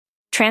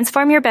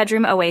Transform your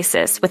bedroom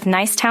oasis with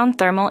NICETOWN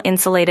thermal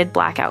insulated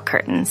blackout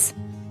curtains.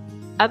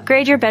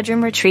 Upgrade your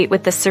bedroom retreat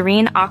with the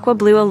serene aqua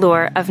blue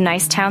allure of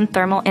NICETOWN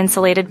thermal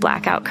insulated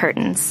blackout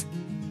curtains.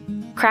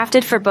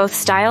 Crafted for both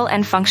style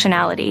and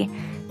functionality,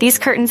 these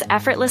curtains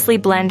effortlessly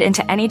blend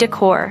into any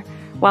decor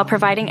while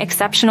providing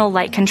exceptional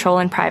light control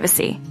and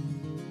privacy.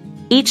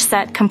 Each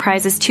set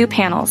comprises 2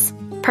 panels,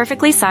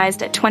 perfectly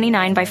sized at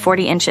 29 by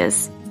 40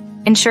 inches,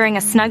 ensuring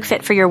a snug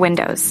fit for your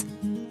windows.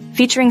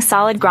 Featuring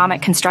solid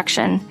grommet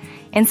construction,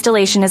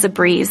 installation is a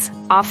breeze,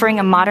 offering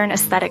a modern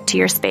aesthetic to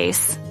your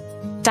space.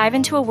 Dive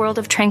into a world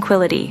of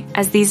tranquility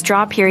as these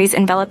draperies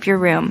envelop your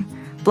room,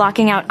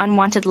 blocking out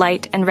unwanted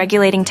light and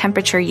regulating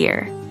temperature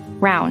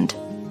year-round.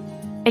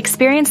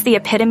 Experience the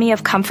epitome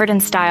of comfort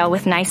and style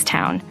with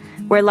NICETOWN,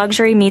 where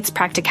luxury meets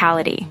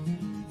practicality.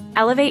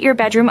 Elevate your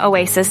bedroom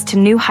oasis to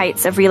new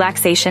heights of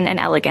relaxation and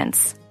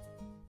elegance.